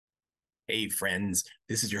Hey, friends,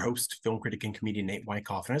 this is your host, film critic and comedian Nate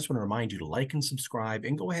Wyckoff, and I just want to remind you to like and subscribe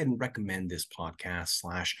and go ahead and recommend this podcast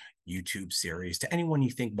slash YouTube series to anyone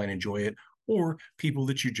you think might enjoy it or people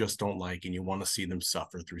that you just don't like and you want to see them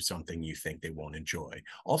suffer through something you think they won't enjoy.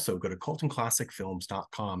 Also, go to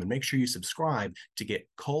cultandclassicfilms.com and make sure you subscribe to get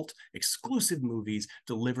cult exclusive movies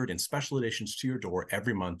delivered in special editions to your door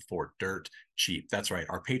every month for dirt cheap. That's right.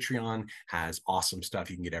 Our Patreon has awesome stuff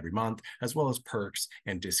you can get every month, as well as perks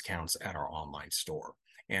and discounts at our online store.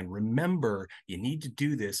 And remember, you need to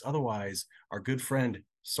do this. Otherwise, our good friend,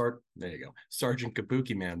 Sergeant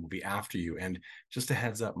Kabuki Man will be after you. And just a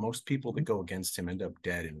heads up, most people that go against him end up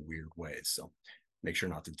dead in weird ways. So make sure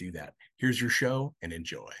not to do that. Here's your show and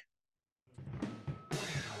enjoy.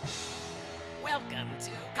 Welcome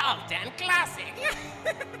to Cult and Classic.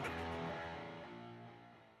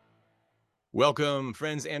 Welcome,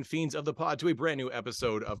 friends and fiends of the pod, to a brand new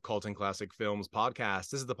episode of Cult and Classic Films podcast.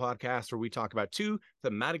 This is the podcast where we talk about two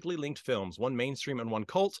thematically linked films, one mainstream and one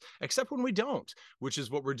cult, except when we don't, which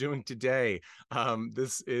is what we're doing today.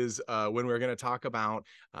 This is when we're going to talk about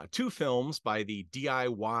two films by the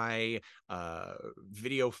DIY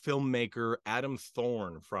video filmmaker Adam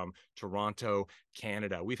Thorne from Toronto,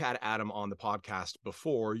 Canada. We've had Adam on the podcast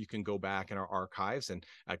before. You can go back in our archives and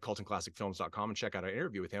at cultandclassicfilms.com and check out our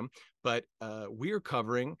interview with him. But we are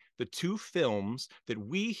covering the two films that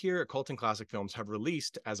we here at Cult and Classic Films have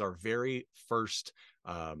released as our very first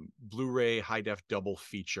Blu-ray high-def double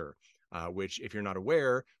feature, which, if you're not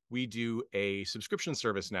aware, we do a subscription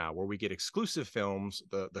service now where we get exclusive films,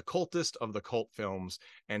 the cultist of the cult films,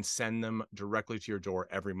 and send them directly to your door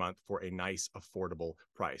every month for a nice, affordable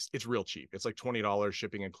price. It's real cheap. It's like $20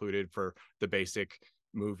 shipping included for the basic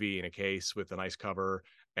movie in a case with a nice cover,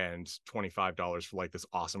 and $25 for like this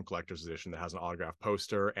awesome collector's edition that has an autographed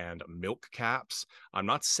poster and milk caps. I'm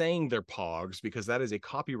not saying they're pogs because that is a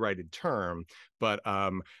copyrighted term, but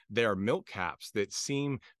they're milk caps that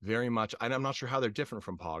seem very much, and I'm not sure how they're different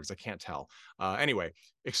from pogs. I can't tell. Anyway,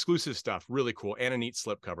 exclusive stuff, really cool, and a neat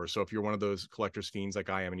slip cover. So if you're one of those collector's fiends like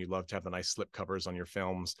I am and you love to have the nice slip covers on your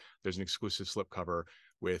films, there's an exclusive slip cover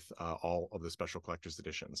with all of the special collector's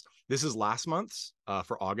editions. This is last month's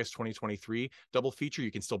for August 2023 double feature.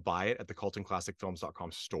 You can still buy it at the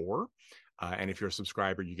cultandclassicfilms.com store. And if you're a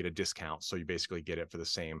subscriber, you get a discount. So you basically get it for the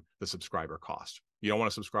subscriber cost. You don't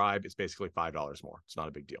want to subscribe, it's basically $5 more. It's not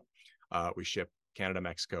a big deal. We ship Canada,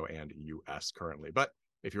 Mexico, and US currently. But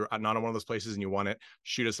if you're not in one of those places and you want it,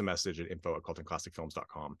 shoot us a message at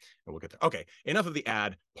info@cultandclassicfilms.com and we'll get there. Okay, enough of the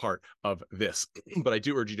ad part of this, but I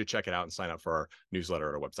do urge you to check it out and sign up for our newsletter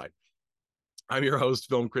at our website. I'm your host,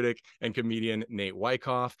 film critic and comedian Nate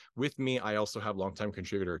Wyckoff. With me, I also have longtime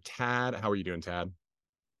contributor Tad. How are you doing, Tad?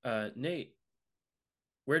 Nate,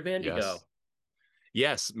 where'd Mandy go?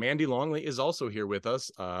 Yes, Mandy Longley is also here with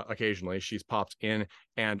us occasionally. She's popped in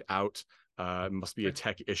and out. Must be a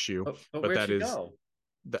tech issue, but where'd she go?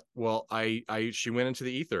 Well, she went into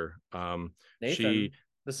the ether. Nathan,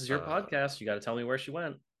 this is your podcast. You got to tell me where she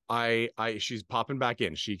went. She's popping back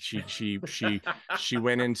in. She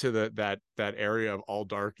went into that area of all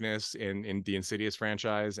darkness in the Insidious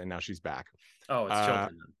franchise, and now she's back. Oh, it's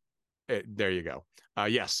children then. There you go.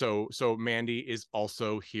 Yes. So Mandy is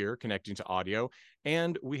also here connecting to audio,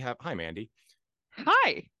 and we have hi Mandy.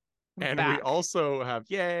 Hi. And back. We also have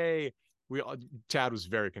yay. Tad was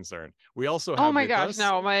very concerned. We also have oh my gosh,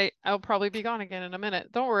 no, I'll probably be gone again in a minute.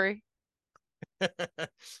 Don't worry.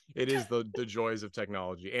 It is the joys of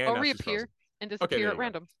technology. And I'll reappear and disappear at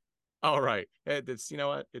random. All right. It's, you know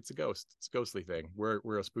what? It's a ghost. It's a ghostly thing.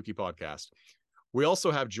 We're a spooky podcast. We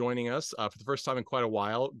also have joining us for the first time in quite a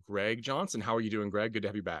while, Greg Johnson. How are you doing, Greg? Good to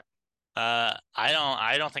have you back.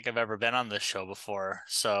 I don't think I've ever been on this show before.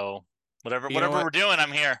 So whatever we're doing,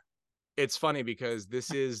 I'm here. It's funny because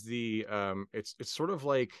this is the it's sort of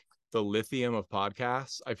like the lithium of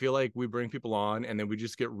podcasts. I feel like we bring people on and then we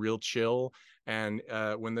just get real chill, and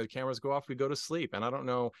when the cameras go off we go to sleep, and I don't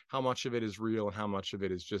know how much of it is real and how much of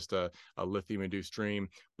it is just a lithium induced dream,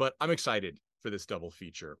 but I'm excited for this double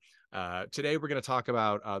feature. Today we're going to talk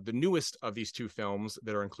about the newest of these two films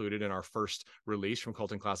that are included in our first release from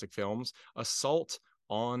Cult and Classic Films, Assault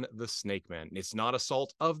on the Snakemen. It's not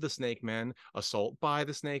Assault of the Snakemen, Assault by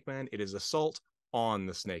the Snakemen. It is Assault on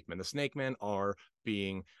the Snakemen. The Snakemen are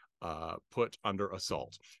being put under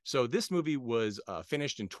assault. So this movie was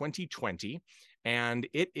finished in 2020, and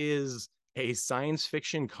it is a science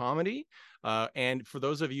fiction comedy. And for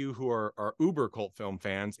those of you who are uber cult film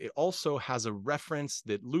fans, it also has a reference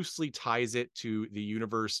that loosely ties it to the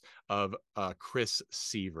universe of Chris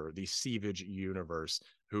Seaver, the Sievage universe.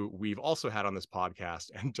 who we've also had on this podcast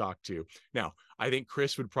and talked to. Now, I think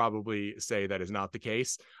Chris would probably say that is not the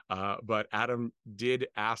case, but Adam did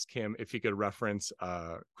ask him if he could reference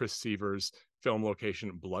Chris Seaver's film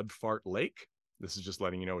location, Blood Fart Lake. This is just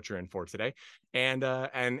letting you know what you're in for today. And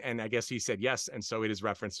I guess he said yes, and so it is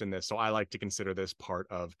referenced in this. So I like to consider this part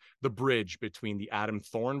of the bridge between the Adam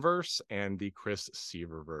Thorne verse and the Chris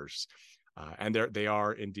Seaver verse. And they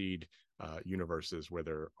are indeed universes where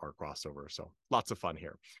there are crossover. So lots of fun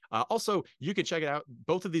here. Also, you can check it out.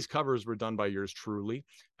 Both of these covers were done by yours truly.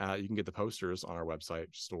 You can get the posters on our website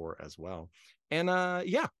store as well. And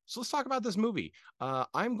yeah, so let's talk about this movie.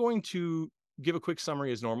 I'm going to give a quick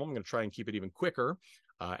summary as normal. I'm going to try and keep it even quicker.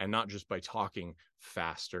 And not just by talking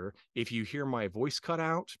faster. If you hear my voice cut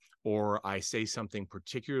out or I say something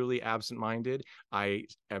particularly absent-minded, I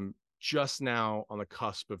am just now on the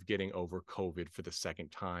cusp of getting over COVID for the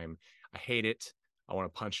second time. I hate it. I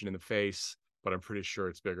want to punch it in the face, but I'm pretty sure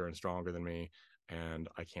it's bigger and stronger than me, and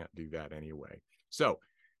I can't do that anyway. So,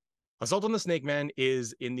 Assault on the Snakemen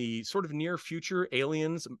is in the sort of near future.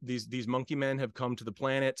 Aliens, these monkey men have come to the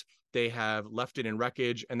planet. They have left it in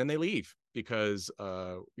wreckage, and then they leave because,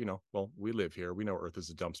 well, we live here. We know Earth is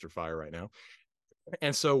a dumpster fire right now.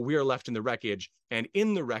 And so we are left in the wreckage, and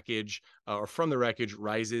in the wreckage, or from the wreckage,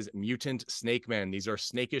 rises mutant snakemen. These are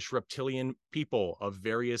snakish reptilian people of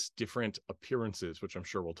various different appearances, which I'm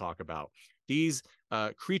sure we'll talk about. These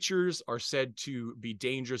creatures are said to be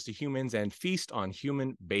dangerous to humans and feast on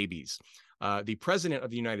human babies. The president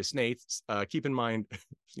of the United States, keep in mind,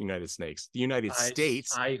 United States.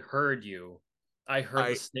 I heard you. I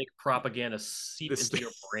heard the snake propaganda seep into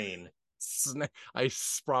your brain. I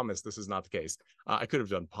promise this is not the case. I could have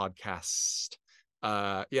done podcast.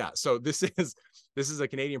 Yeah, so this is a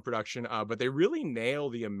Canadian production, but they really nail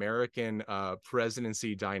the American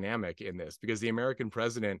presidency dynamic in this, because the American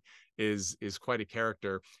president is quite a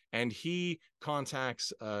character, and he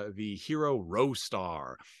contacts the hero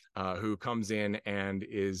Rostar, who comes in and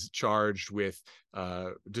is charged with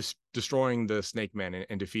destroying the Snakemen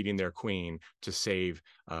and defeating their queen to save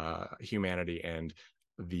humanity and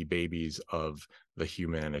the babies of the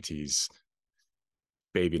humanities.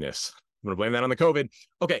 Babiness. I'm gonna blame that on the COVID.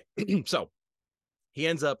 Okay, so he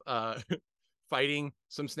ends up fighting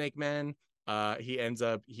some snake men. He has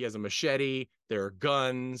a machete. There are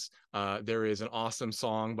guns. There is an awesome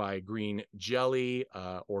song by Green Jelly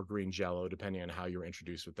or Green Jello, depending on how you were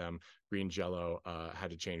introduced with them. Green Jello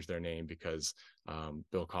had to change their name because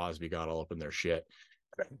Bill Cosby got all up in their shit.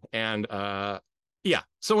 And yeah,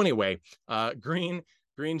 so anyway,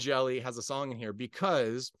 Green Jelly has a song in here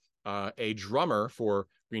because a drummer for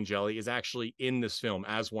Green Jelly is actually in this film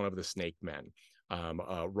as one of the Snake Men,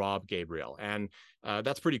 Rob Gabriel. And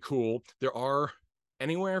that's pretty cool. There are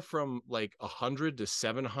anywhere from like 100 to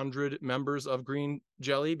 700 members of Green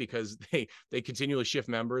Jelly, because they continually shift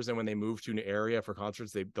members, and when they move to an area for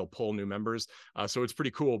concerts, they'll pull new members. So it's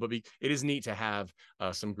pretty cool, but it is neat to have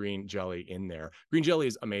some Green Jelly in there. Green Jelly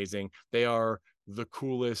is amazing. They are the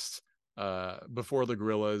coolest. Before the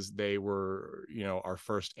Gorillaz, they were, our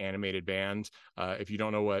first animated band. If you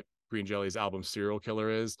don't know what Green Jelly's album Serial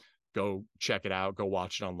Killer is, go check it out. Go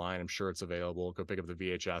watch it online. I'm sure it's available. Go pick up the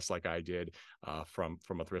VHS like I did from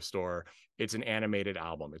a thrift store. It's an animated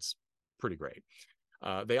album. It's pretty great.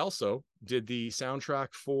 They also did the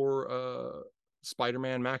soundtrack for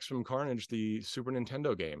Spider-Man Maximum Carnage, the Super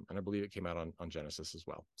Nintendo game, and I believe it came out on Genesis as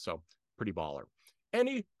well. So pretty baller.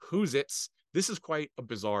 Any who's-its. This is quite a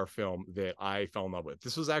bizarre film that I fell in love with.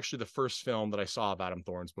 This was actually the first film that I saw of Adam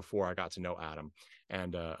Thorne's before I got to know Adam,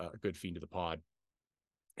 and a good fiend to the pod.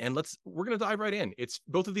 And we're going to dive right in.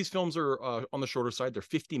 Both of these films are on the shorter side. They're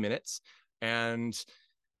 50 minutes, and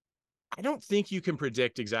I don't think you can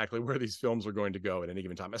predict exactly where these films are going to go at any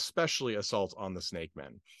given time, especially Assault on the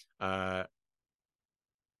Snakemen.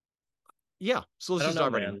 Yeah, so let's just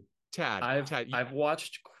dive right in. Tad, I've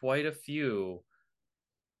watched quite a few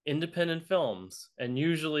independent films, and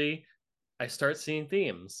usually I start seeing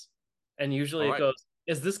themes, and usually it goes,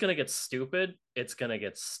 is this gonna get stupid? It's gonna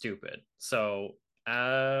get stupid. So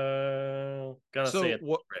I'm say it.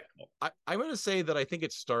 I'm gonna say that I think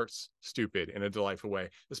it starts stupid in a delightful way,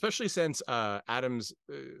 especially since Adam's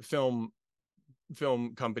film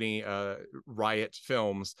company, Riot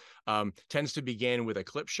Films, tends to begin with a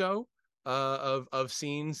clip show of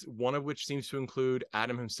scenes, one of which seems to include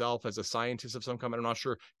Adam himself as a scientist of some kind. I'm not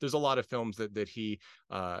sure. There's a lot of films that he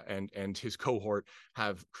and his cohort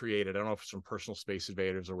have created. I don't know if it's from Personal Space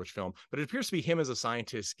Invaders or which film, but it appears to be him as a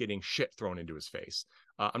scientist getting shit thrown into his face.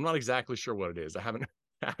 I'm not exactly sure what it is. I haven't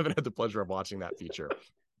had the pleasure of watching that feature,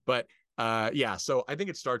 but yeah. So I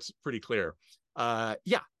think it starts pretty clear.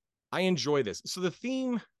 Yeah. I enjoy this. So the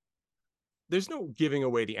theme, there's no giving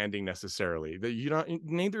away the ending necessarily.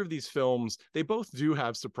 Neither of these films, they both do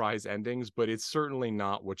have surprise endings, but it's certainly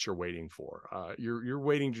not what you're waiting for. You're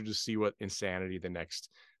waiting to just see what insanity the next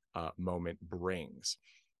moment brings.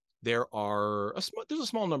 There's a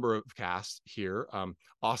small number of cast here.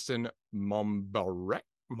 Austin Momberket,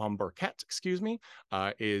 excuse me,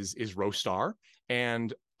 is Rostar,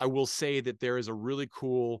 and I will say that there is a really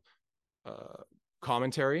cool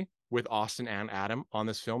commentary with Austin and Adam on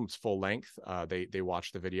this film. It's full length. They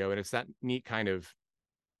watch the video, and it's that neat kind of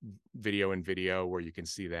video in video where you can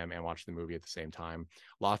see them and watch the movie at the same time.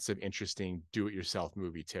 Lots of interesting do-it-yourself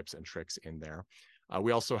movie tips and tricks in there.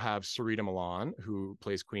 We also have Sarita Milan, who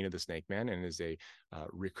plays Queen of the Snakemen and is a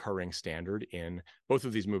recurring standard in both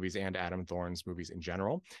of these movies and Adam Thorne's movies in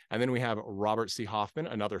general. And then we have Robert C. Hoffman,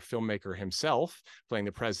 another filmmaker himself, playing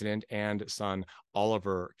the president, and son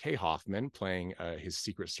Oliver K. Hoffman, playing his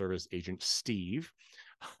Secret Service agent Steve.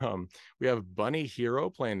 We have Bunny Hero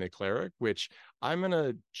playing the cleric, which I'm going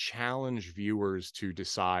to challenge viewers to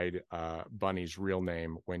decide Bunny's real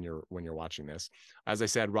name when you're watching this. As I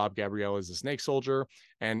said, Rob Gabriel is the snake soldier,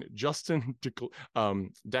 and Justin Declo,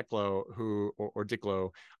 or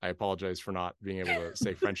Diclo, I apologize for not being able to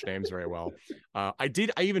say French names very well. I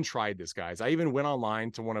even tried this, guys. I even went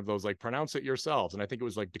online to one of those, like, pronounce it yourselves, and I think it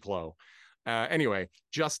was like Declo. Anyway,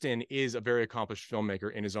 Justin is a very accomplished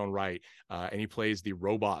filmmaker in his own right, and he plays the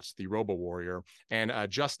Robo Warrior. And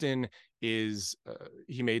Justin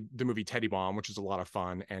he made the movie Teddy Bomb, which is a lot of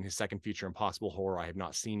fun, and his second feature, Impossible Horror, I have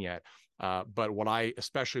not seen yet. But what I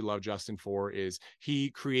especially love Justin for is he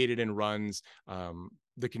created and runs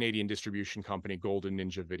the Canadian distribution company Golden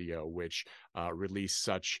Ninja Video, which released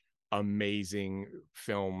such amazing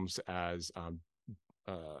films as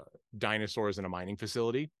Dinosaurs in a Mining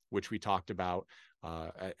Facility, which we talked about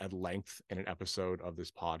at length in an episode of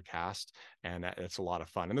this podcast, and it's a lot of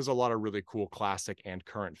fun. And there's a lot of really cool classic and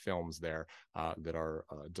current films there that are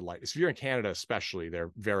delightful. If you're in Canada especially,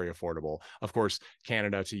 they're very affordable. Of course,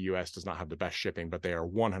 Canada to US does not have the best shipping, but they are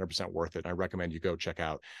 100% worth it. I recommend you go check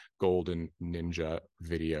out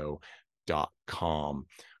goldenninjavideo.com.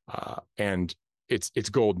 And it's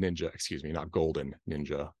Gold Ninja, excuse me, not Golden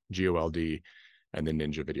Ninja, GOLD, and then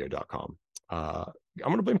ninjavideo.com. I'm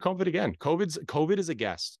going to blame COVID again. COVID is a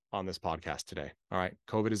guest on this podcast today. All right.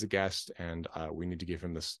 COVID is a guest, and we need to give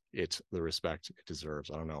him the respect it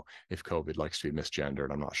deserves. I don't know if COVID likes to be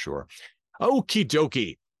misgendered. I'm not sure. Okie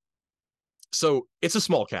dokie. So it's a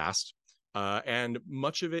small cast, and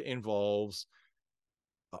much of it involves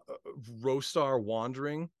Rostar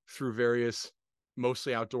wandering through various,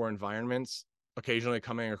 mostly outdoor environments, occasionally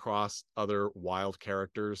coming across other wild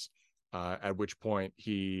characters, at which point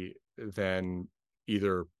he then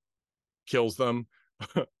either kills them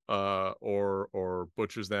or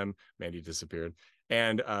butchers them. Mandy disappeared,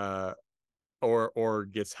 and or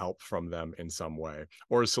gets help from them in some way,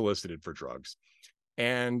 or is solicited for drugs.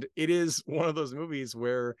 And it is one of those movies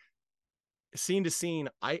where scene to scene,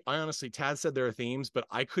 I honestly, Tad said there are themes, but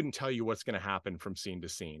I couldn't tell you what's going to happen from scene to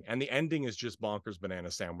scene. And the ending is just bonkers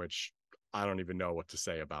banana sandwich. I don't even know what to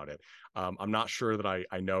say about it. I'm not sure that I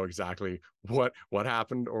know exactly what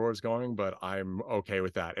happened or what's going, but I'm okay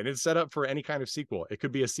with that. And it's set up for any kind of sequel. It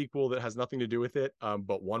could be a sequel that has nothing to do with it,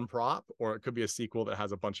 but one prop, or it could be a sequel that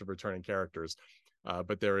has a bunch of returning characters.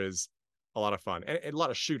 But there is a lot of fun, and a lot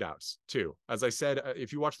of shootouts too. As I said,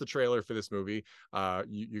 if you watch the trailer for this movie,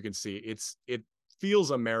 you can see it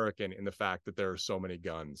feels American in the fact that there are so many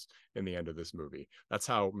guns in the end of this movie. That's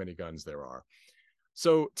how many guns there are.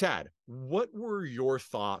 So, Tad, what were your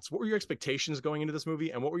thoughts? What were your expectations going into this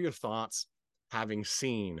movie? And what were your thoughts having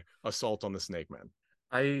seen Assault on the Snakemen?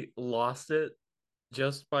 I lost it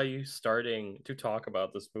just by you starting to talk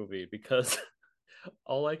about this movie, because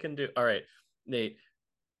all I can do... All right, Nate,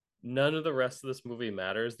 none of the rest of this movie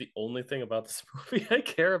matters. The only thing about this movie I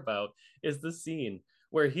care about is the scene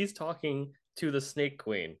where he's talking to the Snake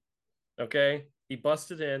Queen. Okay? He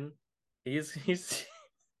busted in. He's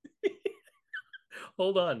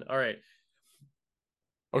Hold on. All right.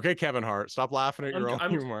 Okay, Kevin Hart, stop laughing at your own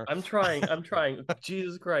humor. I'm trying.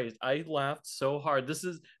 Jesus Christ, I laughed so hard.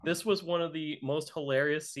 This was one of the most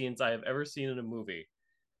hilarious scenes I have ever seen in a movie,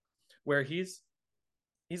 where he's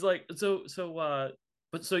like, so what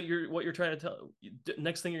you're trying to tell,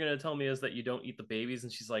 next thing you're going to tell me is that you don't eat the babies.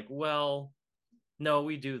 And she's like, well, no,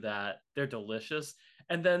 we do that. They're delicious.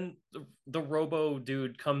 And then the robo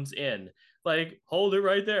dude comes in, like, hold it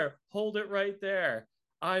right there. Hold it right there.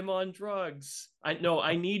 I'm on drugs. I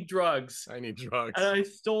need drugs. I need drugs. And I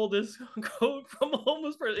stole this code from a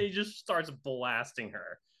homeless person. He just starts blasting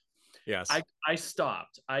her. Yes. I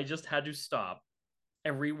stopped. I just had to stop.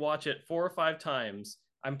 and rewatch it 4 or 5 times,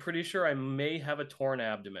 I'm pretty sure I may have a torn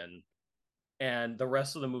abdomen, and the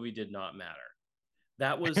rest of the movie did not matter.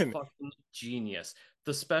 That was And fucking genius.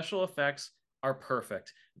 The special effects are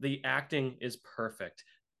perfect. The acting is perfect.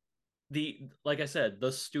 Like I said,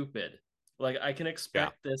 the stupid. Like I can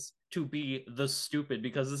expect this to be the stupid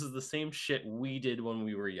because this is the same shit we did when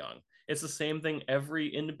we were young. It's the same thing every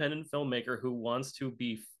independent filmmaker who wants to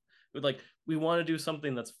be like, we want to do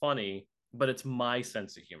something that's funny, but it's my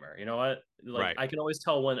sense of humor. You know what? Like right. I can always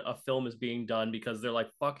tell when a film is being done because they're like,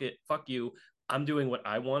 fuck it, fuck you. I'm doing what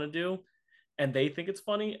I want to do. And they think it's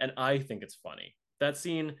funny, and I think it's funny. That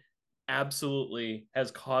scene absolutely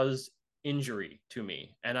has caused injury to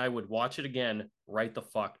me, and I would watch it again right the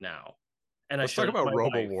fuck now. And I Let's talk showed it to about my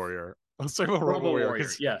Robo wife. Warrior. Let's talk about Robo Robo Warrior Warrior,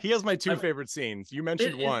 because yeah. he has my two favorite scenes. You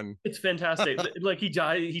mentioned one. It's fantastic. Like he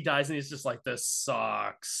dies, and he's just like, this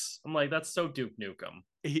sucks. I'm like, that's so Duke Nukem.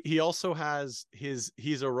 He also has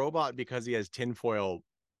he's a robot because he has tinfoil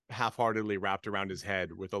half-heartedly wrapped around his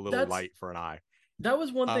head with a little That's light for an eye. that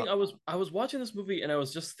was one thing I was watching this movie and I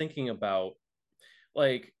was just thinking about,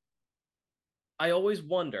 like, I always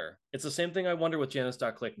wonder, it's the same thing I wonder with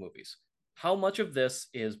Janice.Click movies. How much of this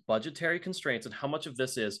is budgetary constraints and how much of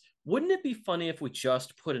this is, wouldn't it be funny if we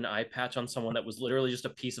just put an eye patch on someone that was literally just a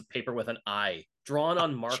piece of paper with an eye drawn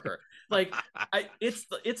on marker? Like,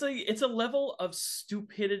 it's a level of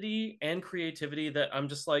stupidity and creativity that I'm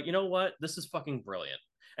just like, you know what? This is fucking brilliant.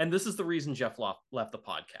 And this is the reason Jeff left the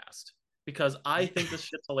podcast, because I think this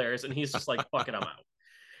shit's hilarious and he's just like, fuck it, I'm out.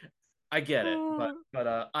 I get it,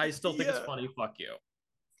 but I still think it's Yeah. funny. Fuck you.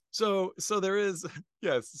 So there is,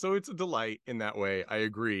 yes, so it's a delight in that way. I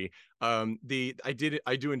agree. I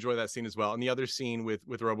do enjoy that scene as well. And the other scene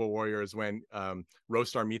with Robo Warrior is when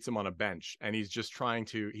Rostar meets him on a bench and he's just trying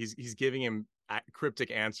to he's giving him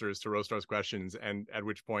cryptic answers to Rostar's questions, and at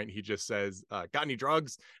which point he just says, got any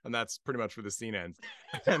drugs? And that's pretty much where the scene ends.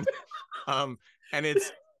 And and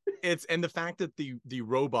it's and the fact that the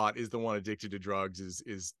robot is the one addicted to drugs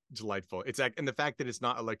is delightful. It's like, and the fact that it's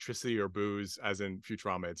not electricity or booze as in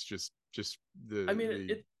Futurama, it's just It's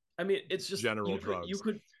just general drugs.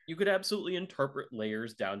 you could absolutely interpret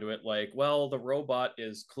layers down to it. Like, well, the robot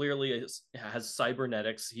is clearly has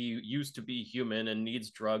cybernetics. He used to be human and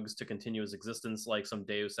needs drugs to continue his existence, like some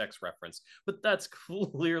Deus Ex reference. But that's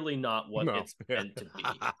clearly not what it's meant to be.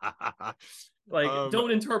 Like,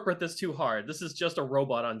 don't interpret this too hard. This is just a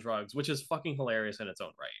robot on drugs, which is fucking hilarious in its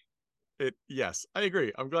own right. Yes, I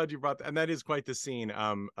agree. I'm glad you brought that, and that is quite the scene.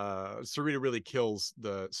 Sarita really kills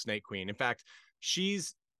the Snake Queen. In fact,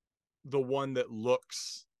 she's the one that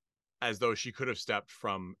looks as though she could have stepped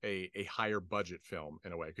from a higher budget film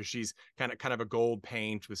in a way, because she's kind of a gold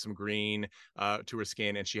paint with some green to her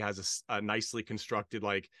skin, and she has a nicely constructed,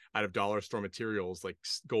 like out of dollar store materials, like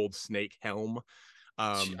gold snake helm.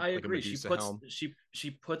 I agree. Like she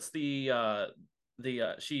puts the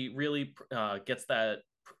she really gets that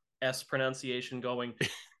S pronunciation going.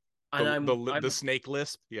 And the snake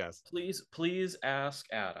lisp. Yes. Please ask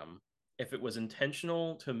Adam if it was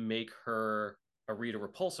intentional to make her a Rita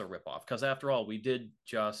Repulsa ripoff, because after all, we did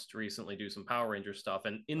just recently do some Power Ranger stuff,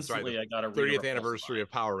 and instantly I got a 30th anniversary of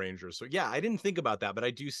Power Rangers. So yeah, I didn't think about that, but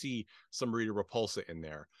I do see some Rita Repulsa in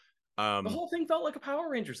there. The whole thing felt like a Power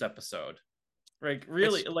Rangers episode. Like,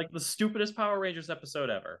 really, like the stupidest Power Rangers episode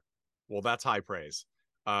ever. Well, that's high praise.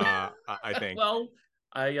 I think. Well,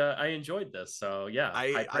 I enjoyed this, so yeah.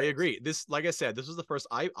 I agree. This, like I said, this was the first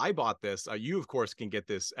I bought this. You of course can get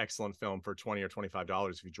this excellent film for $20 or $25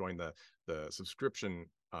 if you join the subscription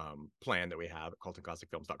plan that we have at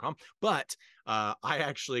CultonClassicFilms.com. But I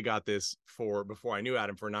actually got this before I knew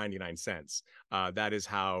Adam for 99 cents. That is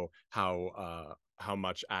how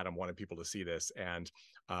much Adam wanted people to see this. And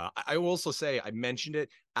I will also say, I mentioned it,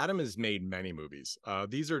 Adam has made many movies.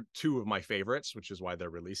 These are two of my favorites, which is why they're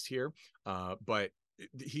released here. But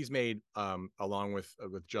he's made, along with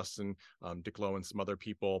Justin Dicklow and some other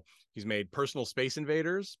people, he's made Personal Space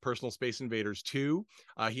Invaders 2.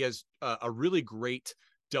 He has a really great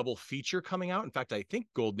double feature coming out. In fact, I think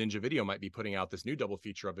Gold Ninja Video might be putting out this new double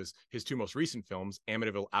feature of his two most recent films,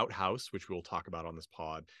 Amityville Outhouse, which we'll talk about on this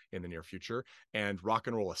pod in the near future, and Rock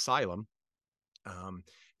and Roll Asylum.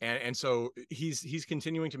 And so he's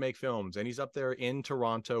continuing to make films, and he's up there in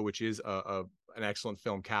Toronto, which is an excellent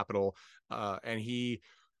film capital. And he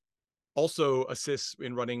also assists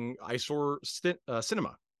in running Eyesore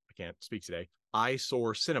Cinema. I can't speak today.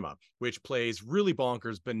 Eyesore Cinema, which plays really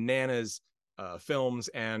bonkers, bananas films,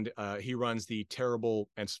 and he runs the terrible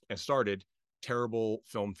and started Terrible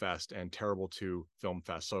Film Fest and Terrible 2 Film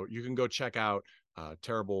Fest. So you can go check out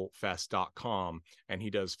terriblefest.com, and he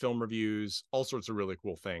does film reviews, all sorts of really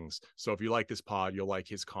cool things. So if you like this pod, you'll like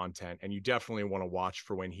his content, and you definitely want to watch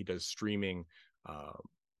for when he does streaming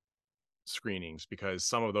screenings, because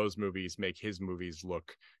some of those movies make his movies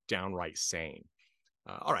look downright sane.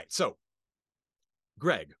 All right, so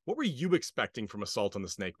Greg, what were you expecting from Assault on the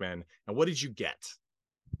Snakemen, and what did you get?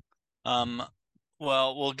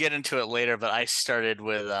 Well, we'll get into it later, but I started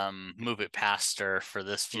with Move It Pastor for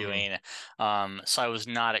this viewing. So I was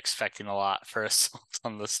not expecting a lot for Assault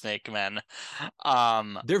on the Snakemen.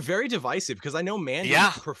 They're very divisive, because I know Mandy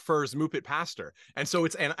prefers Move It Pastor. And so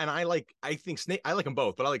it's and I like them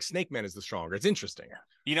both, but I like Snakemen is the stronger. It's interesting.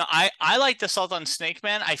 You know, I liked Assault on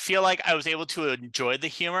Snakemen. I feel like I was able to enjoy the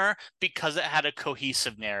humor because it had a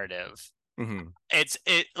cohesive narrative.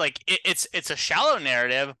 It's a shallow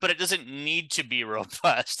narrative, but it doesn't need to be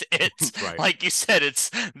robust. It's Right. Like you said, it's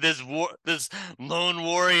this lone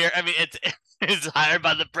warrior. I mean, it's hired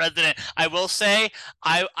by the president. I will say,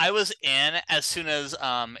 I was in as soon as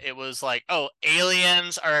it was like, oh,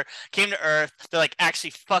 aliens came to Earth. They're like,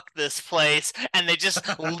 actually, fuck this place, and they just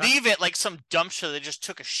leave it like some dumpster they just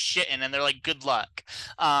took a shit in, and they're like, good luck.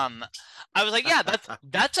 I was like, yeah,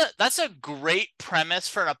 that's a great premise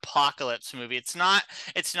for an apocalypse movie. It's not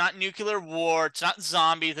nuclear war. It's not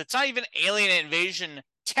zombies. It's not even alien invasion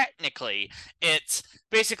technically. It's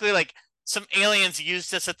basically like some aliens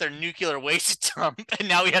used us at their nuclear waste dump, and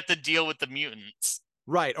now we have to deal with the mutants.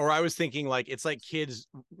 Right. Or I was thinking like it's like kids,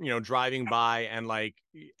 driving by and like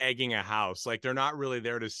egging a house. Like they're not really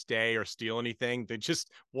there to stay or steal anything. They just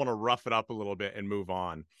want to rough it up a little bit and move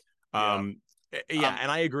on. Yeah, and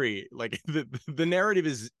I agree. Like the narrative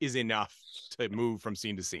is enough to move from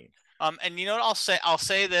scene to scene. And you know what I'll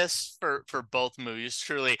say this for both movies.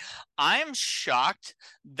 Truly, I'm shocked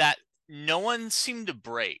that no one seemed to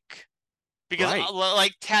break, because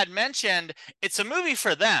like Tad mentioned, it's a movie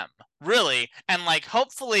for them, really, and like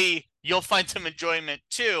hopefully you'll find some enjoyment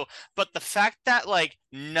too. But the fact that like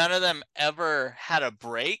none of them ever had a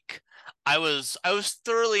break, I was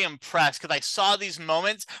thoroughly impressed, because I saw these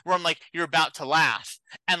moments where I'm like, you're about to laugh,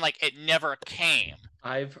 and like it never came.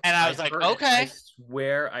 I was like, okay. I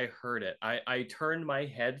swear I heard it. I turned my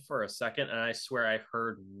head for a second, and I swear I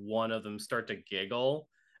heard one of them start to giggle,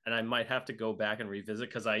 and I might have to go back and revisit,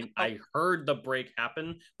 because I heard the break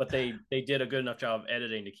happen, but they did a good enough job of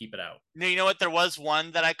editing to keep it out. You know what? There was one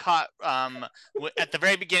that I caught at the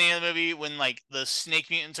very beginning of the movie, when like the snake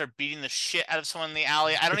mutants are beating the shit out of someone in the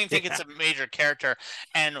alley. I don't even think it's a major character.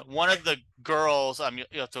 And one of the girls,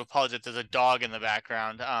 you have to apologize, there's a dog in the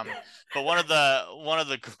background. But one of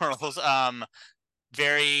the girls,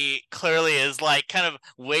 very clearly is like kind of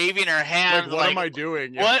waving her hand. Like, what am I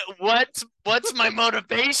doing? Yeah. What's my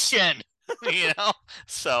motivation?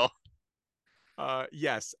 So.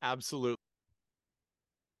 Yes, absolutely.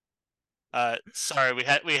 Sorry, we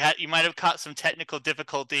had you might have caught some technical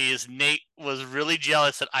difficulties. Nate was really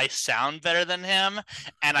jealous that I sound better than him,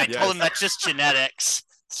 and I told him that's just genetics.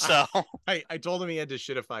 So I told him he had to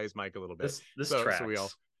shitify his mic a little bit. This tracks. So we all,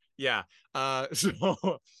 yeah.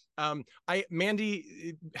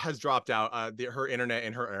 Mandy has dropped out. Her internet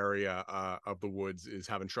in her area of the woods is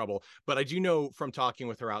having trouble. But I do know from talking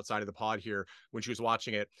with her outside of the pod here when she was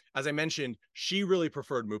watching it, as I mentioned, she really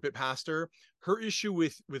preferred Move It Pastor. Her issue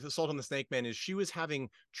with Assault on the Snakemen is she was having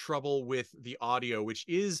trouble with the audio, which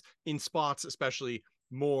is in spots especially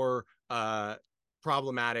more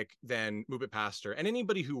problematic than Move It Pastor. And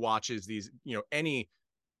anybody who watches these, any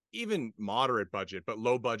even moderate budget, but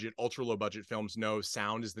low budget, ultra low budget films know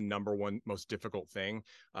sound is the number one most difficult thing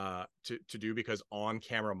to do, because on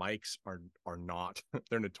camera mics are not,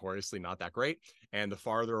 they're notoriously not that great. And the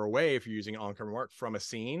farther away, if you're using an on camera mic from a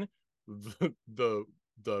scene, the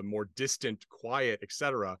more distant, quiet,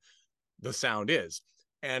 etc., the sound is.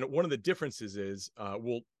 And one of the differences is,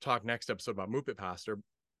 we'll talk next episode about Move It Pastor,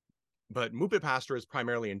 but Move It Pastor is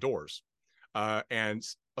primarily indoors, and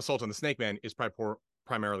Assault on the Snakemen is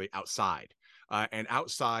primarily outside. And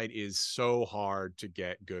outside is so hard to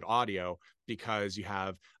get good audio, because you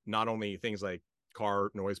have not only things like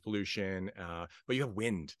car noise pollution, but you have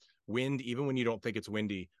wind. Even when you don't think it's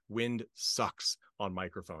windy, wind sucks on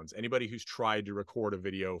microphones. Anybody who's tried to record a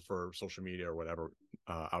video for social media or whatever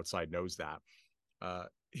outside knows that.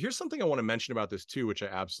 Here's something I want to mention about this too, which I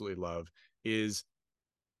absolutely love, is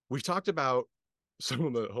we've talked about some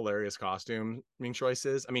of the hilarious costuming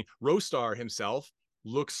choices. I mean, Rostar himself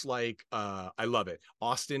looks like, I love it.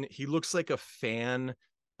 Austin, he looks like a fan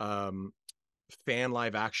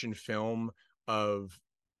live action film of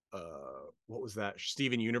what was that?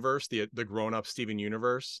 Steven Universe, the grown-up Steven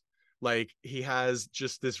Universe. Like he has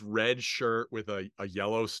just this red shirt with a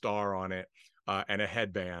yellow star on it, and a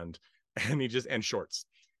headband, and and shorts,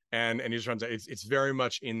 and he just runs. It's very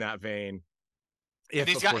much in that vein. And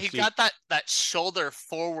If of course he's got that shoulder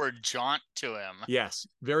forward jaunt to him. Yes,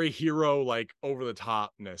 very hero, like over the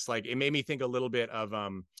topness. Like it made me think a little bit of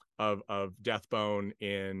Deathbone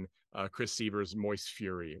in Chris Seaver's Moist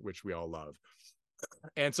Fury, which we all love.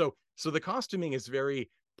 And so the costuming is very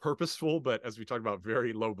purposeful, but as we talked about,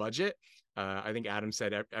 very low budget. I think Adam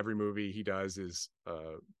said every movie he does is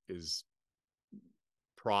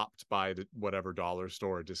propped by whatever dollar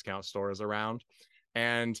store or discount store is around.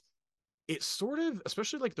 And it's sort of,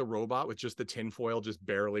 especially like the robot with just the tinfoil just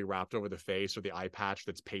barely wrapped over the face, or the eye patch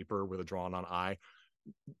that's paper with a drawn on eye.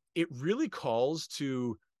 It really calls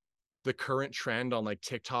to the current trend on like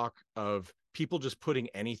TikTok of people just putting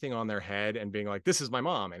anything on their head and being like, this is my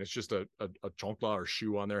mom, and it's just a chancla or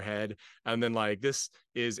shoe on their head, and then like this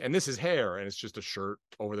is hair, and it's just a shirt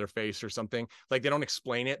over their face or something. Like they don't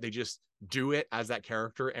explain it, they just do it as that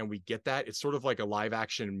character, and we get that. It's sort of like a live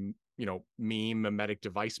action, meme mimetic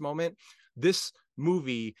device moment. This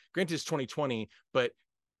movie, granted it's 2020, but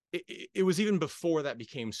it was even before that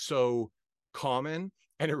became so common,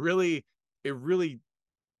 and it really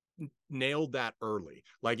nailed that early.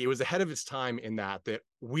 Like it was ahead of its time in that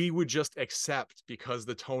we would just accept, because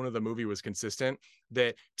the tone of the movie was consistent,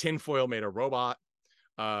 that tinfoil made a robot,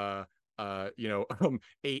 a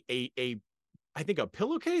I think a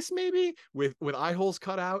pillowcase maybe with eye holes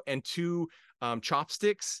cut out, and two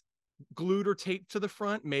chopsticks glued or taped to the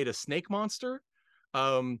front made a snake monster.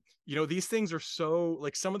 These things are so,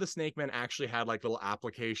 like, some of the Snakemen actually had like little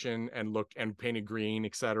application and look and painted green,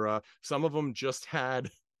 etc. Some of them just had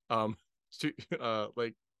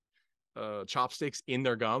chopsticks in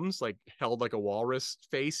their gums, like held like a walrus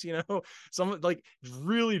face, some like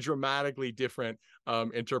really dramatically different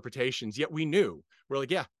interpretations. Yet we're like,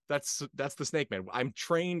 yeah, that's the Snakeman. I'm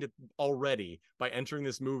trained already by entering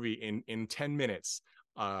this movie in 10 minutes,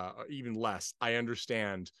 even less. I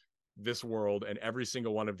understand this world, and every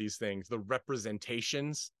single one of these things, the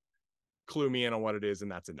representations clue me in on what it is, and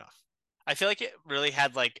that's enough. I feel like it really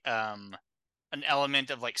had like an element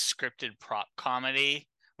of like scripted prop comedy,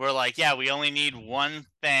 where like, yeah, we only need one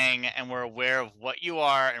thing and we're aware of what you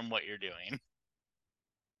are and what you're doing.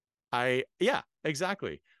 Yeah,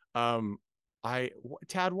 exactly. Tad,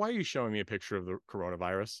 why are you showing me a picture of the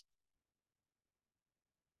coronavirus?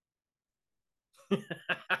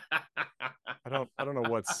 I don't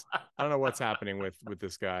know what's happening with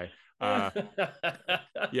this guy.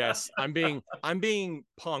 Yes, I'm being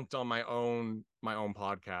punked on my own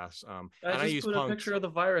podcast. I just put a picture of the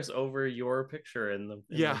virus over your picture in the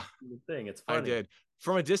thing. It's funny. I did.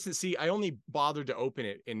 From a distance, see, I only bothered to open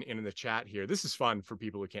it in the chat here. This is fun for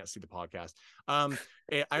people who can't see the podcast. I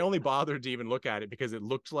only bothered to even look at it because it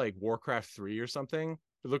looked like Warcraft 3 or something.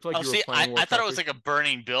 It looked like you were playing Warcraft. I thought it was like a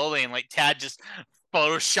burning building. Like Tad just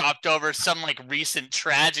photoshopped over some like recent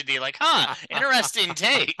tragedy. Like, interesting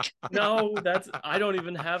take. No, I don't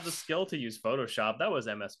even have the skill to use Photoshop. That was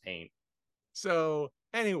MS Paint. So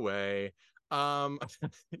anyway,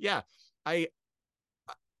 yeah, I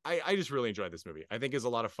just really enjoyed this movie. I think it's a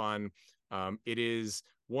lot of fun. It is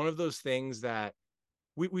one of those things that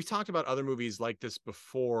we've talked about other movies like this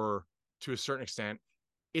before to a certain extent.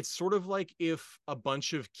 It's sort of like if a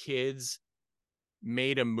bunch of kids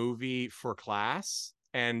made a movie for class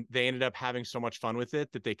and they ended up having so much fun with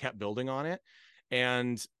it that they kept building on it.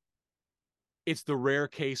 And it's the rare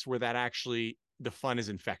case where that actually, the fun is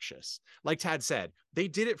infectious. Like Tad said, they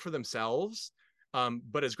did it for themselves.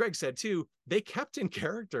 But as Greg said too, they kept in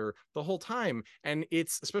character the whole time. And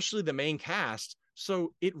it's especially the main cast.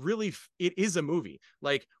 So it is a movie.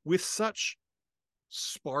 Like with such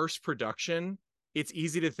sparse production, it's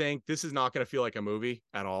easy to think this is not going to feel like a movie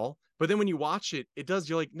at all. But then when you watch it, it does.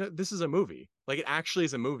 You're like, no, this is a movie. Like it actually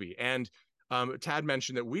is a movie. And Tad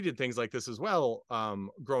mentioned that we did things like this as well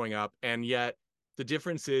growing up. And yet the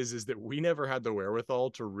difference is that we never had the wherewithal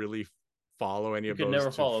to really follow any of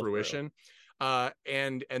those to fruition.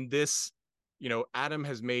 And this, Adam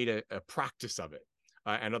has made a practice of it,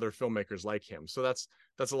 and other filmmakers like him. So that's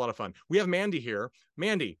a lot of fun. We have Mandy here.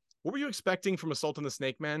 Mandy, what were you expecting from Assault on the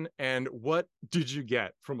Snakemen, and what did you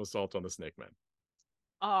get from Assault on the Snakemen?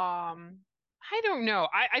 I don't know.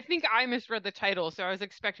 I think I misread the title, so I was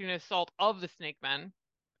expecting an Assault of the Snakemen.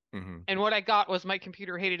 Mm-hmm. And what I got was my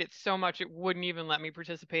computer hated it so much it wouldn't even let me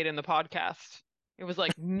participate in the podcast. It was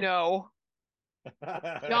like, no.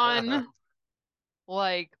 Done.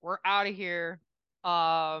 Like, we're out of here.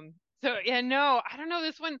 So yeah, no, I don't know.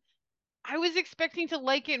 This one, I was expecting to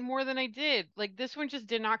like it more than I did. Like this one just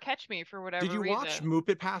did not catch me for whatever Did you reason. watch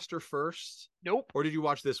Muppet Pastor first? Nope. Or did you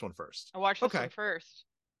watch this one first? I watched this Okay. one first.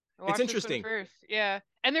 I It's watched this one interesting. first. Yeah.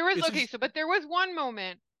 And there was but there was one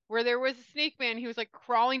moment where there was a snake man. He was like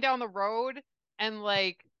crawling down the road, and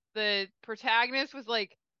like the protagonist was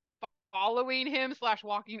like following him /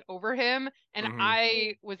 walking over him, and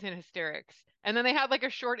I was in hysterics. And then they had like a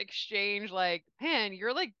short exchange, like, man,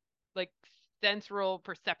 you're like sensory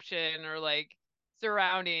perception or like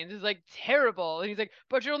surroundings is like terrible. And he's like,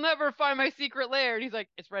 but you'll never find my secret lair. And he's like,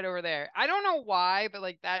 it's right over there. I don't know why, but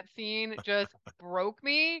like that scene just broke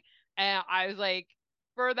me. And I was like,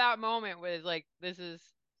 for that moment was like, this is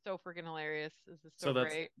so freaking hilarious. This is so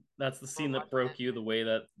great. That's the scene that broke you the way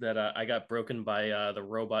that I got broken by the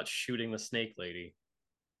robot shooting the snake lady.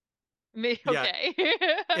 Okay.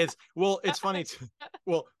 It's funny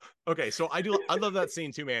okay, so I love that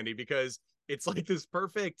scene too, Mandy, because it's like this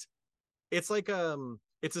perfect, it's like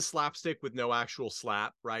it's a slapstick with no actual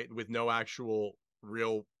slap, right? With no actual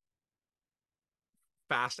real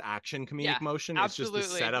fast action comedic motion. Absolutely. It's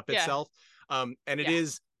just the setup itself. And it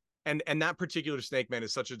is, and that particular Snake Man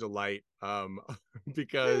is such a delight,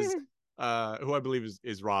 because who I believe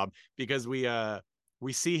is Rob, because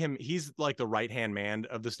we see him, he's like the right-hand man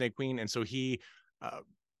of the Snake Queen, and so he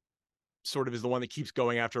sort of is the one that keeps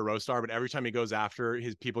going after Rostar, but every time he goes after,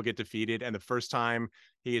 his people get defeated. And the first time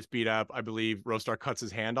he gets beat up, I believe Rostar cuts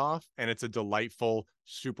his hand off, and it's a delightful,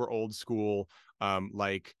 super old school,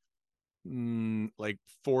 like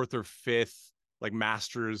fourth or fifth, like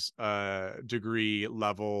master's degree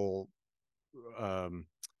level,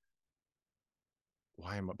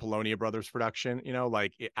 Polonia Brothers production, you know,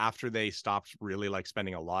 like after they stopped really like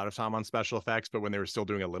spending a lot of time on special effects, but when they were still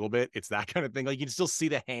doing a little bit, it's that kind of thing. Like you can still see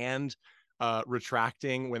the hand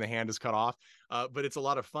retracting when the hand is cut off, but it's a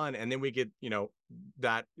lot of fun. And then we get, you know,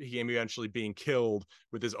 that he eventually being killed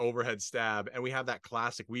with his overhead stab, and we have that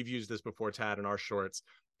classic, we've used this before, Tad, in our shorts,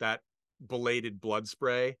 that belated blood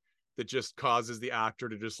spray that just causes the actor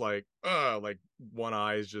to just like one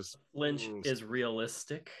eye is just flinch is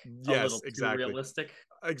realistic. Yes, a little exactly. too realistic.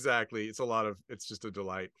 Exactly. It's just a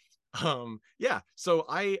delight. Yeah, so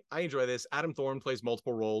I enjoy this. Adam Thorne plays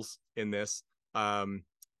multiple roles in this.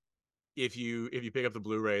 If you pick up the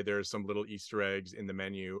Blu-ray, there's some little Easter eggs in the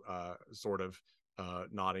menu, sort of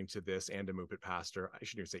nodding to this and to Muppet Pastor. I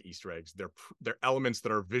shouldn't even say Easter eggs. They're elements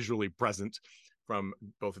that are visually present from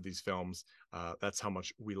both of these films. That's how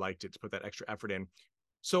much we liked it to put that extra effort in.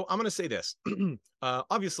 So I'm going to say this.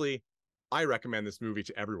 Obviously, I recommend this movie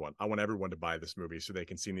to everyone. I want everyone to buy this movie so they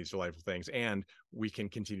can see these delightful things, and we can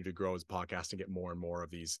continue to grow as a podcast and get more and more of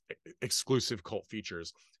these exclusive cult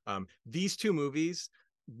features. These two movies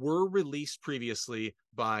were released previously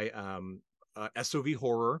by SOV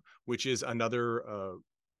Horror, which is another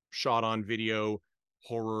shot on video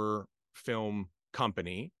horror film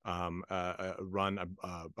company, run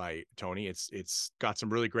by Tony. It's got some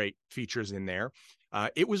really great features in there.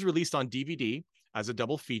 It was released on DVD as a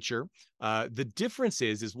double feature. The difference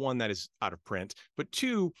is one, that is out of print, but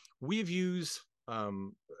two, we've used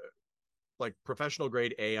like professional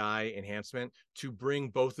grade AI enhancement to bring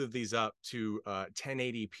both of these up to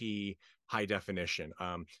 1080p high definition.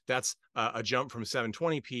 That's a jump from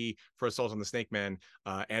 720p for Assault on the Snakemen,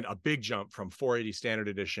 and a big jump from 480 standard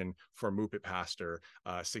edition for Muppet Pastor,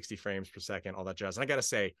 60 frames per second, all that jazz. And I gotta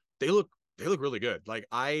say, they look really good. Like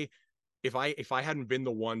if I hadn't been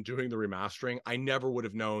the one doing the remastering, I never would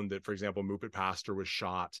have known that, for example, Muppet Pastor was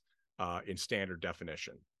shot in standard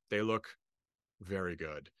definition. They look very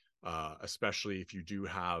good, especially if you do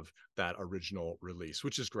have that original release,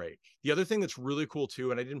 which is great. The other thing that's really cool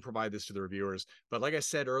too, and I didn't provide this to the reviewers, but like I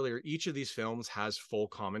said earlier, each of these films has full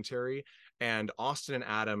commentary, and Austin and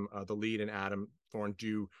Adam, the lead, and Adam Thorne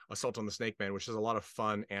do Assault on the Snakeman, which is a lot of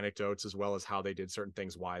fun anecdotes as well as how they did certain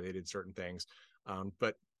things, why they did certain things.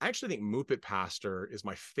 But I actually think Muppet Pastor is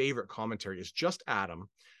my favorite commentary. It's just Adam,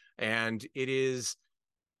 and it is,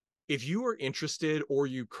 if you are interested or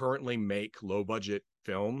you currently make low budget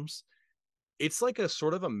films, it's like a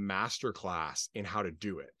sort of a master class in how to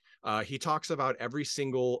do it. He talks about every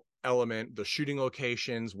single element, the shooting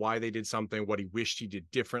locations, why they did something, what he wished he did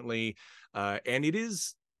differently, and it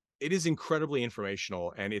is incredibly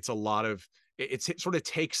informational, and it's a lot of it sort of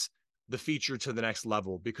takes the feature to the next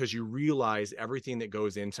level, because you realize everything that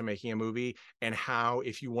goes into making a movie, and how,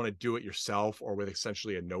 if you want to do it yourself or with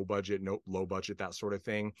essentially a low budget, that sort of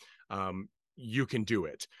thing, you can do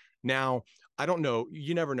it. Now, I don't know,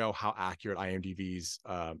 you never know how accurate IMDb's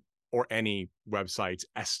or any website's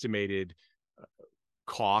estimated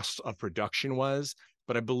cost of production was,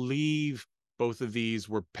 but I believe Both of these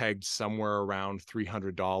were pegged somewhere around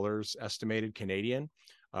 $300 estimated Canadian,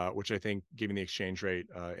 which I think, given the exchange rate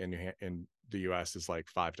in the US, is like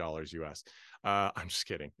 $5 US. I'm just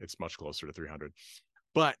kidding. It's much closer to 300.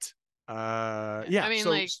 But yeah, I mean,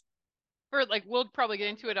 so for we'll probably get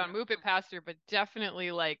into it on Move It Pastor, but definitely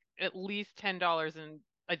at least $10 in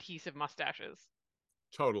adhesive mustaches.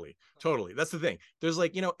 Totally. That's the thing. There's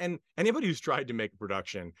and anybody who's tried to make a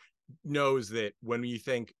production knows that when you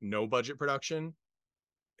think no budget production,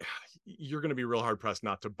 you're going to be real hard pressed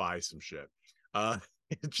not to buy some shit.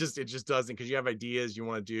 It just doesn't, because you have ideas you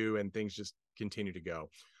want to do and things just continue to go.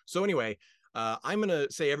 So anyway, I'm going to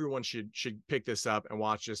say everyone should pick this up and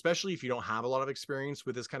watch it, especially if you don't have a lot of experience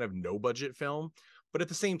with this kind of no budget film. But at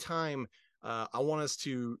the same time, I want us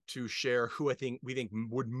to share who we think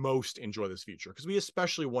would most enjoy this feature, because we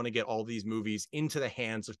especially want to get all these movies into the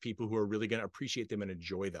hands of people who are really going to appreciate them and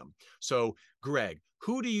enjoy them. So, Greg,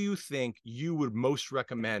 who do you think you would most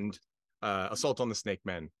recommend Assault on the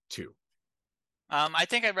Snakemen to? I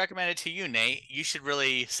think I'd recommend it to you, Nate. You should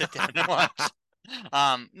really sit down and watch.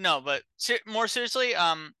 No, but more seriously,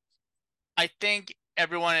 I think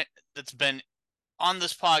everyone that's been on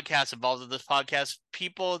this podcast, involved with this podcast,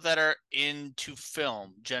 people that are into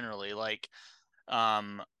film generally,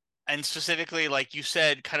 and specifically, like you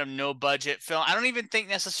said, kind of no budget film. I don't even think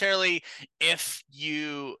necessarily if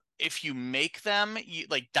you make them,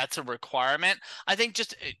 that's a requirement. I think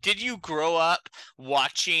just, did you grow up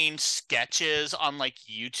watching sketches on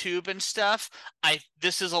YouTube and stuff?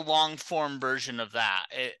 This is a long form version of that.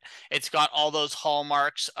 It's got all those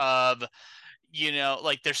hallmarks of,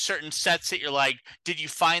 there's certain sets that you're like, did you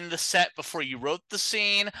find the set before you wrote the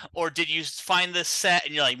scene, or did you find this set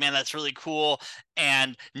and you're like, man, that's really cool,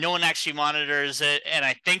 and no one actually monitors it, and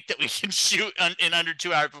I think that we can shoot in under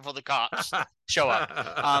 2 hours before the cops show up.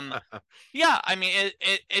 Yeah, I mean,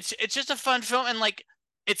 it's just a fun film, and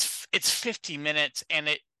it's 50 minutes, and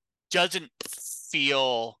it doesn't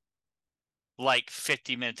feel like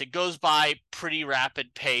 50 minutes. It goes by pretty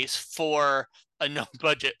rapid pace for a no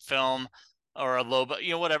budget film, or a low, but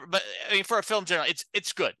whatever. But I mean, for a film generally,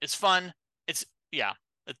 it's good. It's fun. It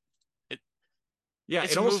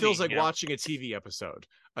almost feels like watching a TV episode.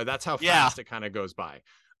 That's how fast it kind of goes by.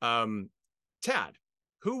 Tad,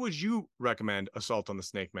 who would you recommend Assault on the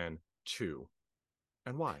Snakemen to,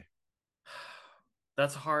 and why?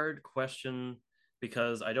 That's a hard question,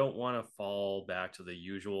 because I don't want to fall back to the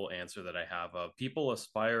usual answer that I have of people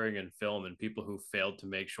aspiring in film and people who failed to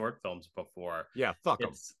make short films before. Yeah, fuck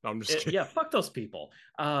them. I'm just kidding. Yeah, fuck those people.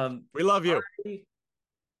 We love you.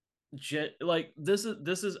 This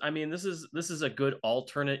is a good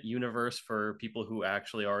alternate universe for people who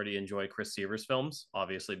actually already enjoy Chris Seaver's films,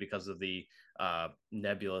 obviously because of the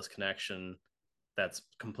nebulous connection that's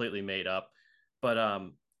completely made up. But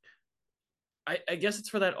I guess it's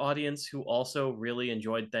for that audience who also really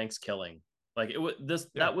enjoid Thanksgiving. It was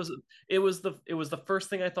the first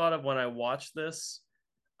thing I thought of when I watched this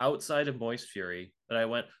outside of Moist Fury, that I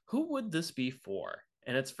went, who would this be for?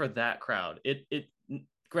 And it's for that crowd.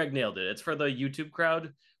 Greg nailed it. It's for the YouTube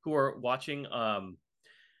crowd who are watching.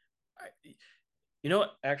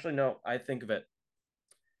 Actually, no, I think of it.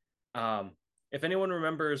 If anyone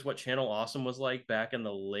remembers what Channel Awesome was like back in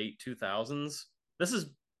the late 2000s, this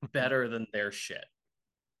is better than their shit.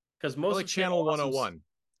 Because most like Channel 101.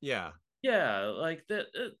 Yeah,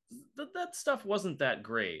 that stuff wasn't that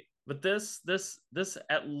great. But this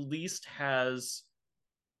at least has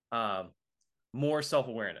more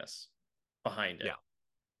self-awareness behind it. Yeah.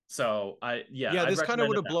 So this kind of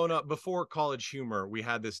would have blown up before College Humor. We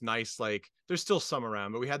had this nice, there's still some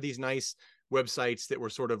around, but we had these nice websites that were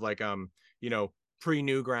sort of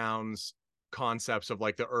pre-Newgrounds concepts of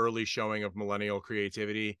the early showing of millennial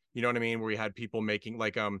creativity. You know what I mean? Where we had people making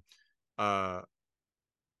the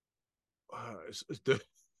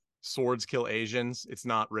swords kill Asians. It's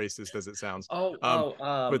not racist as it sounds.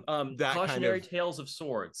 Cautionary Tales of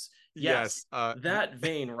Swords. Yes, that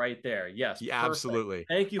vein right there. Yes, yeah, absolutely.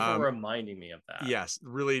 Thank you for reminding me of that. Yes,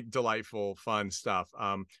 really delightful, fun stuff.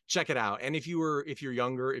 Check it out. And if you're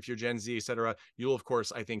younger, if you're Gen Z, etc., you'll of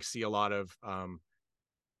course, I think, see a lot of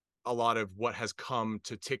what has come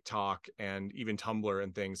to TikTok and even Tumblr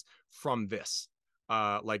and things from this.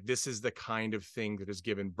 This is the kind of thing that has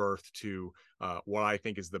given birth to what I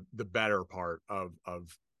think is the better part of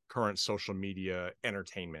current social media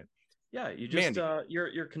entertainment. Yeah, you just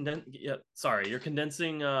you're condensing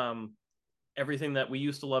everything that we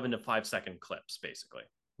used to love into 5-second clips, basically.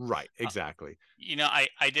 Right, exactly.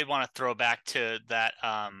 I did want to throw back to that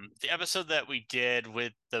the episode that we did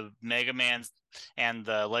with the Mega Man and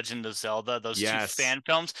the Legend of Zelda, those two fan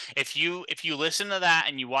films. If you listen to that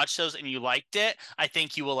and you watch those and you liked it, I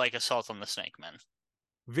think you will like Assault on the Snakemen.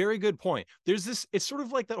 Very good point. There's this, it's sort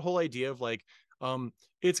of like that whole idea of like,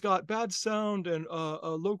 it's got bad sound and a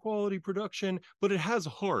low quality production, but it has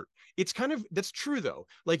heart. It's kind of, that's true though.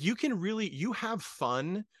 Like you have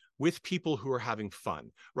fun with people who are having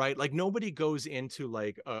fun, right? Like nobody goes into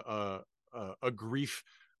like a grief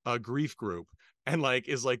group and like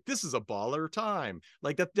is like, this is a baller time.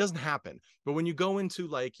 Like that doesn't happen. But when you go into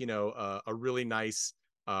like, a really nice,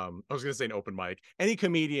 I was going to say an open mic. Any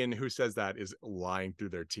comedian who says that is lying through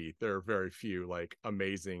their teeth. There are very few like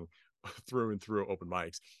amazing through and through open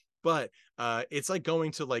mics. But it's like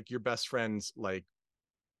going to like your best friend's, like,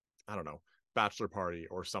 I don't know, bachelor party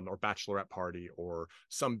or bachelorette party or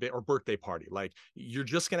some bit or birthday party. Like you're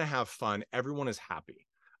just going to have fun. Everyone is happy,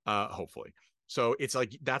 hopefully. So it's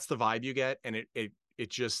like, that's the vibe you get. And it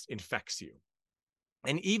just infects you.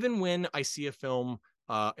 And even when I see a film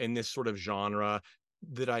in this sort of genre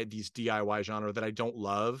these DIY genre that I don't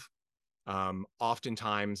love,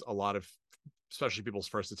 oftentimes a lot of, especially people's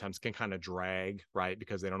first attempts, can kind of drag, right?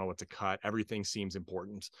 Because they don't know what to cut. Everything seems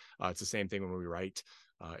important. It's the same thing when we write.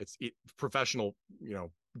 Professional,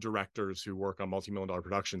 directors who work on multi-million-dollar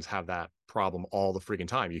productions have that problem all the freaking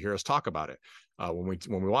time. You hear us talk about it when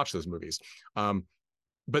we watch those movies.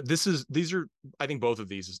 But these are, I think both of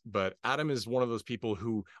these, but Adam is one of those people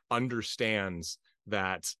who understands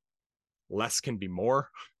that less can be more,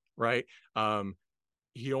 right?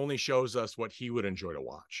 He only shows us what he would enjoy to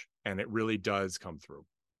watch, and it really does come through.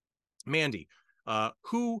 Mandy,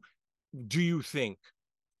 who do you think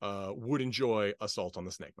would enjoy Assault on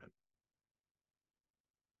the Snakemen?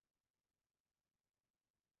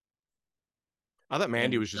 I thought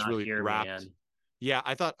Mandy was just really wrapped. Yeah,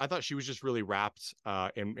 I thought she was just really wrapped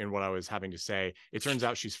in what I was having to say. It turns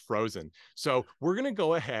out she's frozen. So we're going to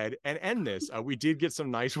go ahead and end this. We did get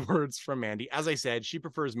some nice words from Mandy. As I said, she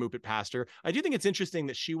prefers Muppet Pastor. I do think it's interesting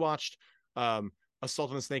that she watched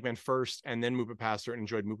Assault on the Snakeman first and then Muppet Pastor and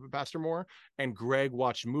enjoyed Muppet Pastor more. And Greg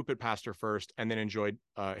watched Muppet Pastor first and then enjoyed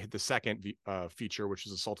the second feature, which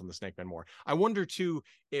is Assault on the Snakeman more. I wonder too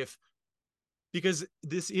if, because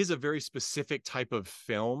this is a very specific type of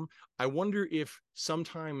film, I wonder if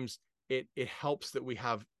sometimes it helps that we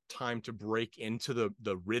have time to break into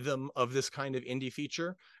the rhythm of this kind of indie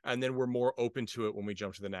feature, and then we're more open to it when we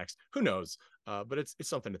jump to the next. Who knows? But it's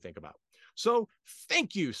something to think about. So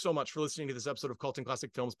thank you so much for listening to this episode of Cult and Classic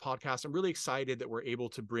Films podcast. I'm really excited that we're able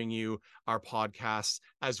to bring you our podcasts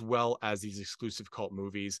as well as these exclusive cult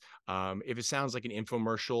movies. If it sounds like an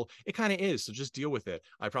infomercial, it kind of is. So just deal with it.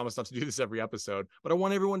 I promise not to do this every episode, but I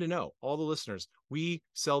want everyone to know, all the listeners, we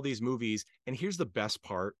sell these movies. And here's the best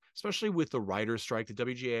part, especially with the writer's strike, the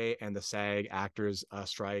WGA and the SAG actors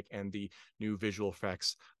strike, and the new visual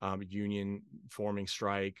effects union forming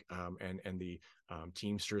strike, and the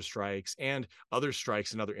Teamster strikes and other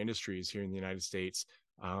strikes in other industries here in the United States.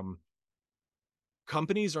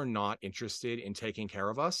 Companies are not interested in taking care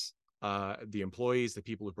of us, the employees, the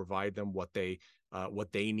people who provide them what they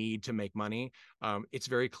need to make money. It's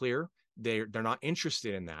very clear they're not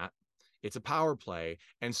interested in that. It's a power play.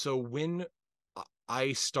 And so when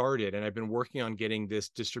I started, and I've been working on getting this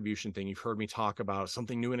distribution thing, you've heard me talk about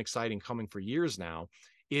something new and exciting coming for years now,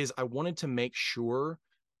 is I wanted to make sure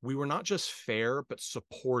we were not just fair, but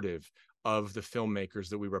supportive of the filmmakers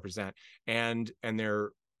that we represent, and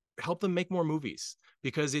help them make more movies,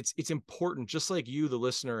 because it's important. Just like you, the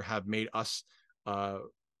listener, have made us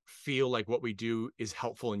feel like what we do is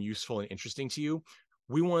helpful and useful and interesting to you.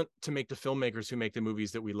 We want to make the filmmakers who make the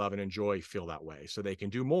movies that we love and enjoy feel that way, so they can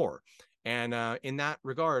do more. And in that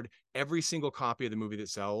regard, every single copy of the movie that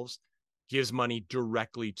sells gives money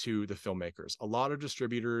directly to the filmmakers. A lot of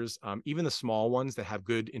distributors, even the small ones that have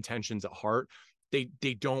good intentions at heart,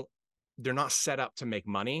 they're not set up to make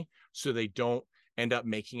money, so they don't end up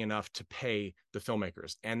making enough to pay the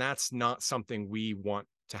filmmakers. And that's not something we want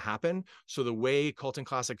to happen. So the way Cult and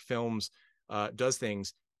Classic Films does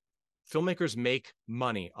things, filmmakers make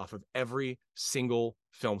money off of every single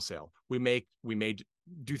film sale. We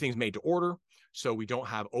do things made to order, so we don't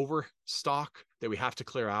have overstock that we have to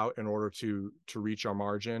clear out in order to reach our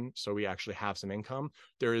margin, so we actually have some income.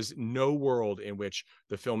 There is no world in which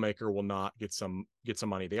the filmmaker will not get some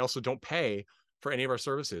money. They also don't pay for any of our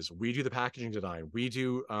services. We do the packaging design, we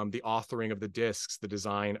do the authoring of the discs, the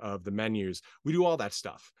design of the menus, we do all that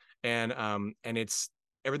stuff. And it's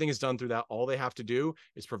Everything is done through that. All they have to do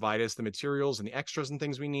is provide us the materials and the extras and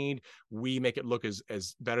things we need. We make it look as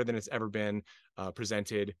better than it's ever been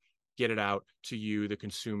presented, get it out to you, the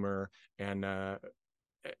consumer, and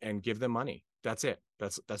give them money. That's it.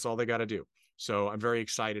 That's all they got to do. So I'm very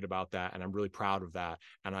excited about that, and I'm really proud of that.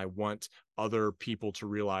 And I want other people to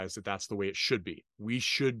realize that that's the way it should be. We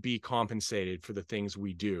should be compensated for the things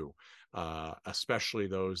we do, especially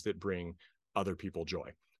those that bring other people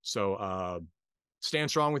joy. So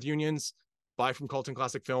stand strong with unions. Buy from Colton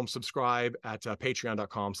Classic Films. Subscribe at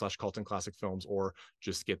patreon.com/Colton Classic Films, or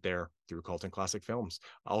just get there through Colton Classic Films.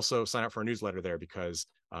 Also sign up for our newsletter there, because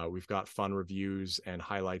we've got fun reviews and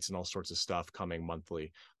highlights and all sorts of stuff coming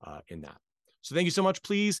monthly in that. So thank you so much.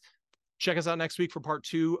 Please check us out next week for part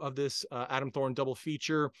 2 of this Adam Thorne double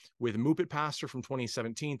feature with Moopit Pastor from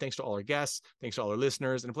 2017. Thanks to all our guests. Thanks to all our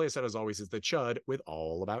listeners. And the play set, as always, is The Chud with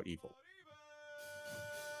All About Evil.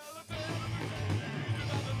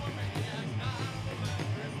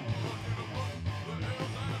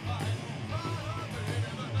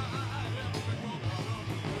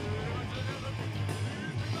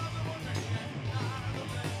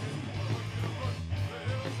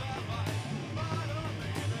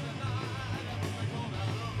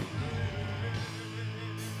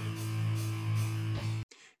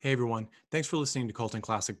 Hey everyone, thanks for listening to Colton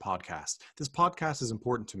Classic Podcast. This podcast is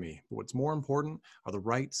important to me, but what's more important are the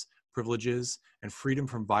rights, privileges, and freedom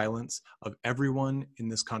from violence of everyone in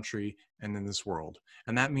this country and in this world.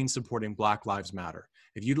 And that means supporting Black Lives Matter.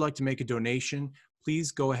 If you'd like to make a donation,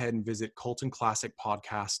 please go ahead and visit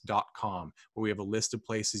coltonclassicpodcast.com, where we have a list of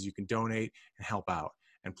places you can donate and help out.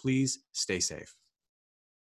 And please stay safe.